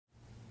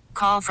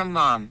Call from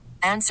mom.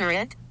 Answer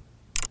it.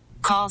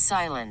 Call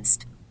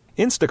silenced.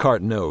 Instacart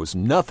knows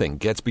nothing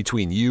gets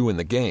between you and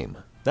the game.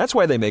 That's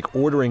why they make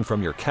ordering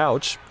from your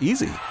couch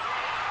easy.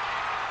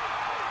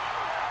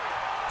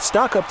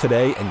 Stock up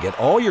today and get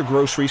all your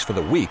groceries for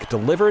the week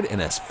delivered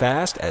in as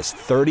fast as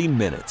 30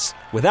 minutes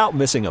without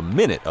missing a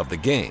minute of the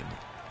game.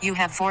 You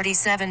have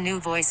 47 new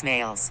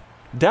voicemails.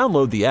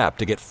 Download the app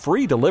to get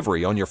free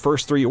delivery on your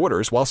first 3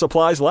 orders while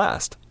supplies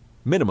last.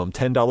 Minimum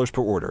 $10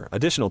 per order.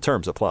 Additional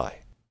terms apply.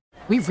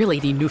 We really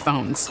need new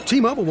phones.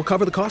 T-Mobile will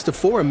cover the cost of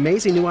 4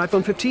 amazing new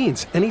iPhone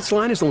 15s, and each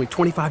line is only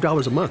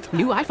 $25 a month.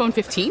 New iPhone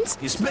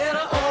 15s? It's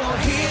better over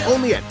here.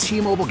 Only at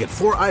T-Mobile, get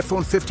 4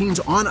 iPhone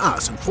 15s on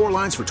us and 4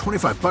 lines for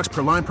 $25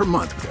 per line per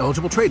month with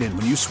eligible trade-in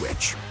when you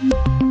switch.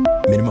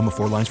 Minimum of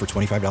 4 lines for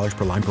 $25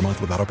 per line per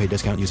month with autopay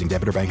discount using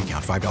debit or bank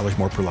account. $5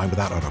 more per line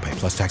without autopay,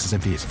 plus taxes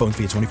and fees. Phone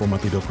fee at 24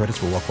 monthly bill credits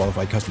for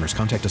well-qualified customers.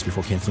 Contact us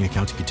before canceling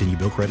account to continue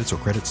bill credits or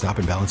credit stop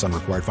and balance on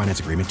required finance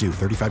agreement due.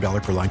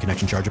 $35 per line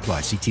connection charge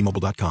applies. See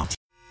T-Mobile.com.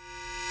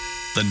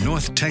 The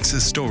North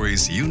Texas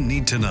stories you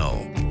need to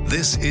know.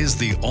 This is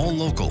the All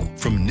Local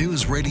from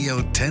News Radio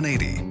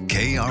 1080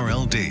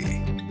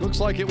 KRLD.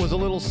 Looks like it was a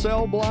little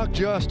cell block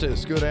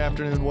justice. Good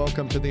afternoon.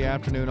 Welcome to the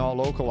Afternoon All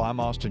Local. I'm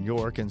Austin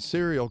York, and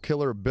serial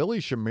killer Billy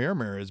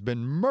Chemirmir has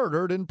been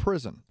murdered in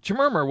prison.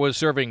 Chemirmir was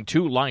serving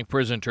 2 life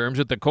prison terms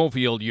at the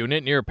Cofield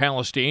unit near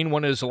Palestine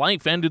when his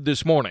life ended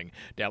this morning.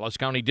 Dallas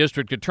County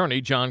District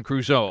Attorney John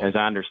Crusoe. As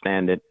I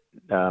understand it,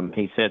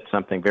 he said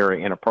something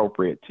very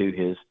inappropriate to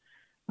his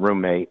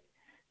roommate,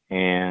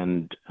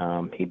 and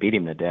he beat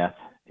him to death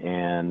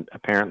and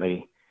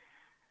apparently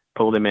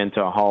pulled him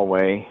into a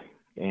hallway,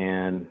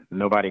 and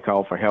nobody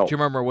called for help.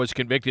 Chemirmir was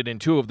convicted in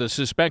 2 of the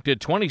suspected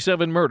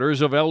 27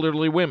 murders of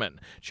elderly women.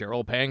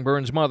 Cheryl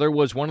Pangburn's mother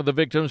was one of the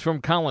victims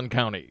from Collin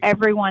County.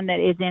 Everyone that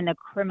is in the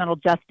criminal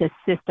justice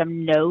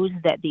system knows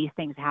that these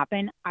things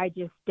happen. I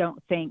just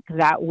don't think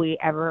that we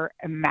ever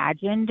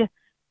imagined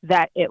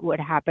that it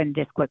would happen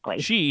this quickly.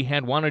 She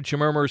had wanted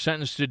Chemirmir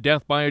sentenced to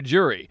death by a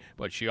jury,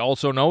 but she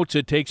also notes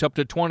it takes up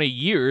to 20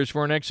 years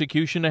for an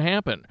execution to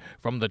happen.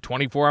 From the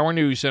 24-hour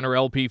news center,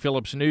 LP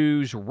Phillips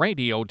News,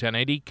 Radio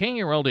 1080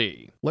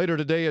 KRLD. Later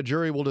today, a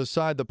jury will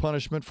decide the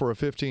punishment for a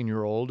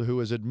 15-year-old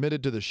who is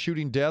admitted to the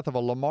shooting death of a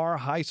Lamar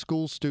High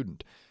School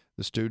student.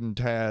 The student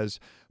has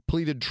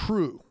pleaded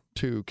true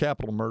to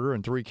capital murder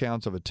and 3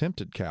 counts of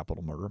attempted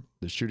capital murder.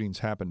 The shootings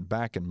happened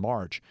back in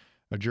March.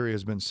 A jury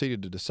has been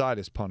seated to decide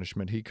his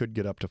punishment. He could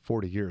get up to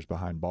 40 years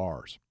behind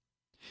bars.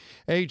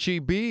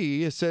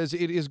 HEB says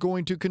it is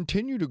going to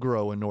continue to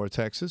grow in North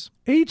Texas.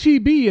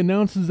 HEB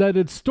announces that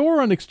its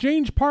store on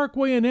Exchange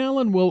Parkway in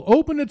Allen will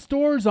open its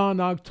doors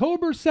on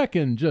October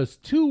 2nd,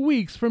 just 2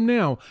 weeks from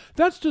now.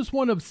 That's just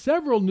one of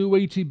several new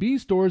HEB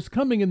stores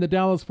coming in the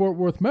Dallas-Fort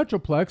Worth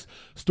Metroplex.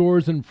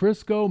 Stores in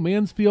Frisco,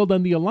 Mansfield,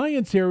 and the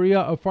Alliance area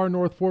of far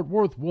north Fort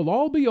Worth will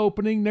all be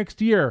opening next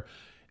year.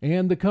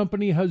 And the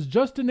company has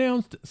just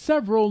announced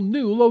several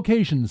new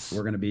locations.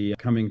 We're going to be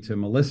coming to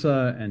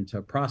Melissa and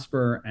to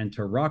Prosper and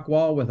to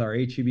Rockwall with our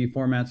HEB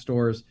format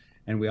stores.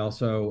 And we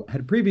also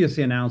had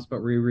previously announced,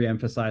 but we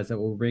re-emphasized that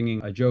we're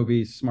bringing a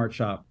Joby's Smart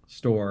Shop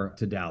store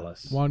to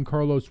Dallas. Juan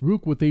Carlos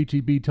Rook with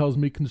HEB tells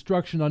me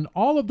construction on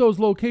all of those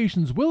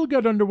locations will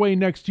get underway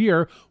next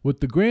year, with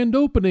the grand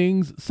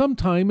openings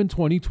sometime in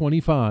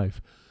 2025.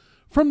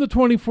 From the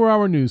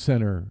 24-hour news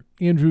center,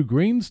 Andrew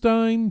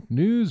Greenstein,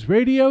 News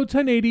Radio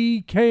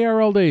 1080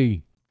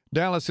 KRLD.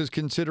 Dallas is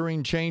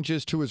considering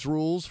changes to its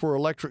rules for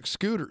electric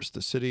scooters.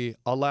 The city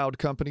allowed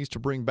companies to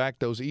bring back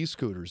those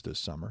e-scooters this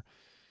summer.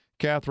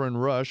 Catherine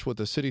Rush with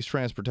the city's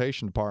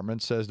transportation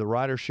department says the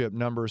ridership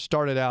numbers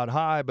started out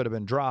high but have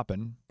been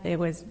dropping. It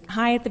was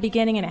high at the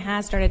beginning and it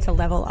has started to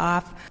level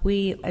off.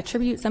 We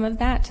attribute some of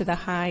that to the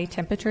high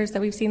temperatures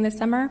that we've seen this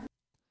summer.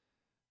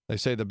 They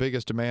say the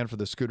biggest demand for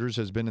the scooters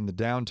has been in the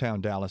downtown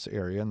Dallas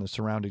area and the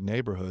surrounding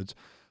neighborhoods,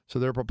 so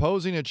they're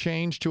proposing a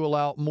change to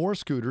allow more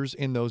scooters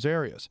in those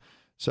areas.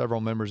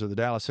 Several members of the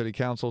Dallas City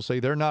Council say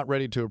they're not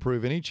ready to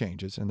approve any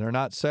changes, and they're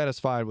not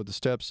satisfied with the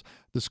steps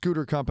the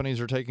scooter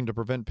companies are taking to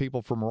prevent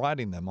people from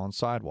riding them on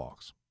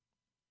sidewalks.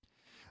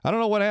 I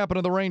don't know what happened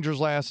to the Rangers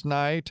last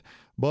night,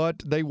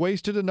 but they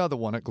wasted another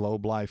one at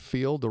Globe Life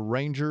Field. The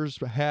Rangers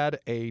had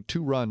a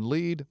 2-run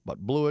lead,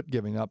 but blew it,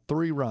 giving up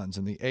 3 runs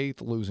in the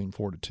 8th, losing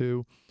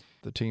 4-2.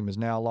 The team has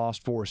now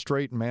lost 4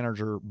 straight.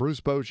 Manager Bruce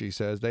Bochy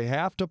says they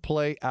have to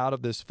play out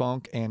of this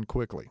funk and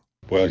quickly.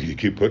 Well, you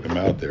keep putting them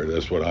out there.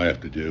 That's what I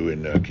have to do,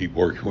 and keep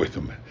working with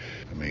them.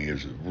 I mean,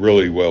 it's a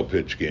really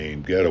well-pitched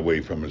game. Got away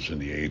from us in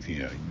the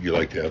 8th. You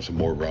like to have some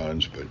more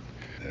runs, but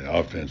the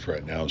offense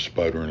right now is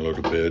sputtering a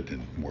little bit,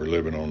 and we're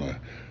living on a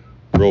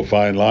real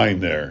fine line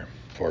there.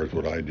 As far as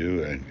what I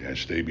do, I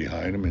stay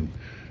behind them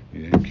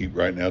and keep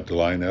writing out the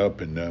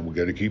lineup, and we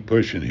got to keep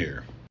pushing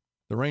here.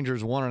 The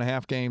Rangers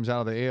 1.5 games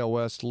out of the AL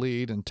West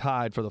lead and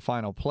tied for the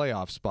final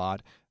playoff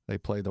spot. They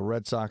play the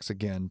Red Sox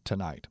again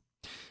tonight.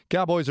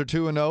 Cowboys are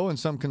 2-0, and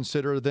some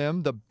consider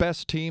them the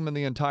best team in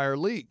the entire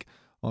league.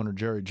 Owner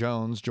Jerry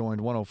Jones joined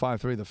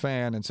 105.3 The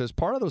Fan and says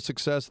part of the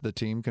success of the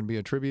team can be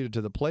attributed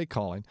to the play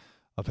calling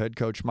of head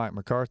coach Mike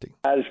McCarthy.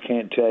 I just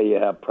can't tell you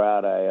how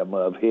proud I am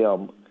of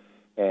him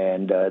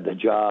and the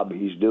job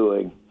he's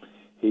doing.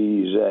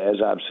 He's,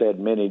 as I've said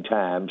many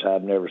times,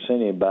 I've never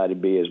seen anybody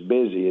be as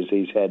busy as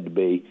he's had to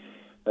be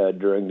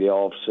during the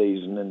off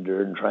season and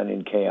during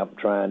training camp,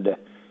 trying to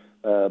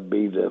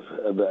being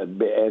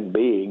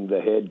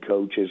the head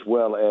coach, as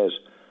well as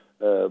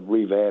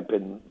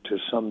revamping to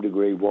some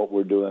degree what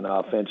we're doing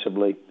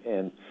offensively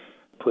and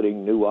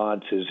putting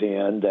nuances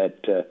in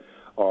that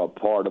are a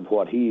part of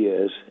what he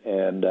is.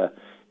 And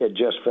it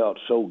just felt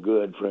so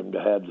good for him to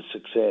have the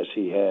success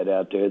he had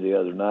out there the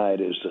other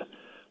night as the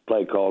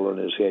play caller and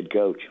as head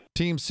coach.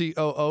 Team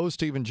COO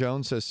Stephen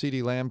Jones says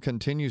CeeDee Lamb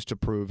continues to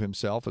prove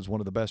himself as one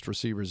of the best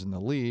receivers in the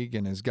league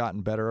and has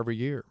gotten better every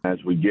year.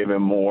 As we give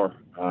him more,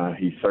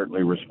 he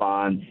certainly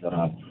responds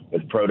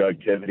with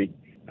productivity.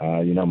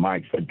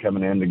 Mike said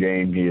coming in the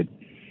game, he had,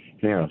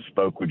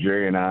 spoke with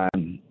Jerry and I,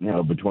 and,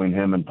 between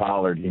him and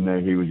Pollard, he knew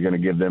he was going to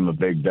give them a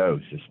big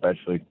dose,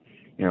 especially,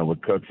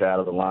 with Cooks out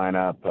of the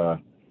lineup.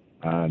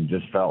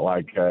 Just felt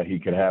like he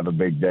could have a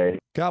big day.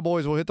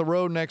 Cowboys will hit the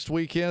road next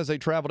weekend as they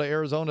travel to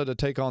Arizona to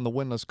take on the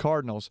winless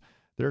Cardinals.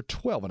 They're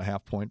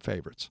 12.5-point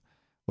favorites.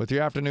 With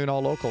your afternoon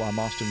All Local, I'm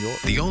Austin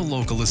York. The All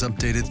Local is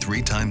updated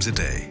 3 times a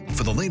day.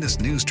 For the latest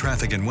news,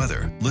 traffic, and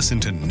weather, listen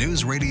to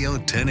News Radio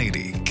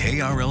 1080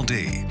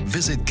 KRLD.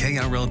 Visit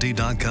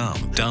KRLD.com,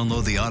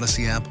 download the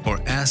Odyssey app, or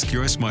ask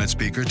your smart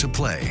speaker to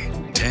play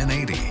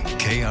 1080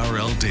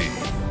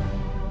 KRLD.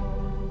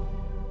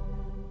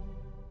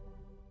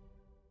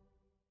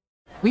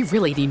 We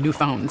really need new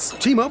phones.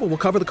 T-Mobile will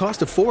cover the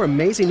cost of 4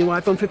 amazing new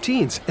iPhone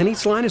 15s, and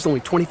each line is only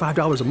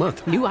 $25 a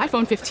month. New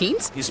iPhone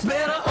 15s? It's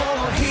better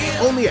over here.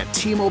 Only at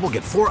T-Mobile,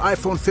 get 4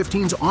 iPhone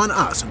 15s on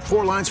us and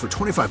 4 lines for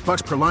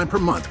 $25 per line per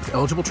month with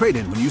eligible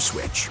trade-in when you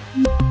switch.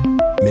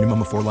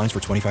 Minimum of 4 lines for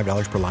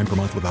 $25 per line per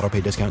month with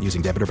autopay discount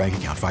using debit or bank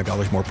account.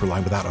 $5 more per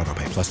line without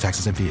autopay, plus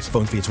taxes and fees.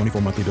 Phone fee at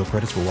 24 monthly bill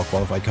credits for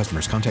well-qualified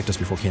customers. Contact us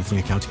before canceling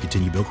account to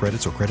continue bill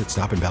credits or credit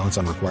stop and balance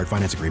on required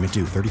finance agreement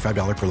due.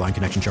 $35 per line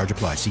connection charge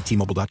applies. See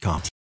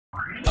T-Mobile.com.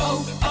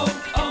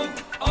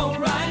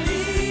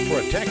 O'Reilly.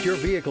 Protect your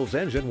vehicle's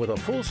engine with a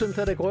full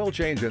synthetic oil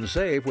change and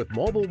save with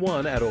Mobile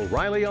One at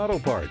O'Reilly Auto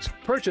Parts.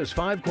 Purchase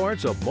 5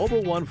 quarts of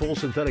Mobile One full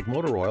synthetic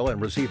motor oil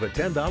and receive a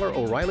 $10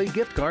 O'Reilly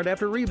gift card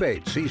after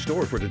rebate. See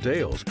store for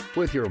details.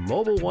 With your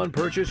Mobile One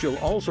purchase, you'll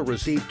also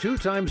receive 2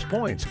 times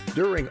points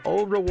during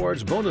O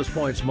Rewards Bonus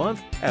Points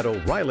Month at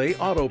O'Reilly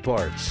Auto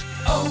Parts.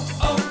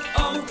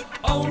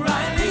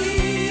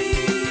 O'Reilly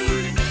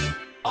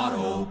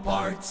Auto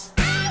Parts.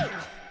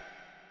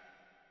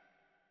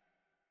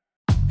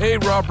 Hey,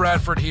 Rob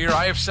Bradford here.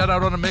 I have set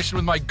out on a mission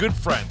with my good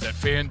friends at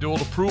FanDuel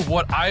to prove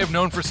what I have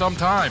known for some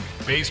time.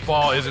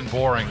 Baseball isn't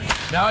boring.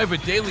 Now I have a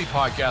daily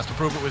podcast to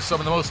prove it with some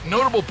of the most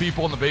notable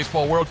people in the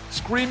baseball world,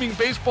 screaming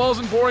baseball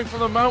isn't boring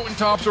from the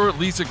mountaintops, or at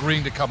least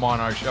agreeing to come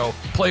on our show.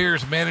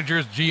 Players,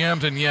 managers,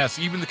 GMs, and yes,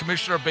 even the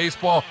commissioner of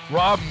baseball,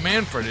 Rob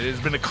Manfred. It has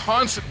been a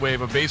constant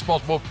wave of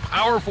baseball's most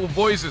powerful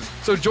voices.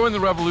 So join the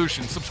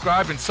revolution.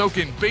 Subscribe and soak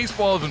in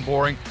Baseball Isn't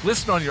Boring.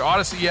 Listen on your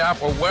Odyssey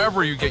app or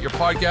wherever you get your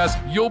podcasts.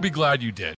 You'll be glad you did.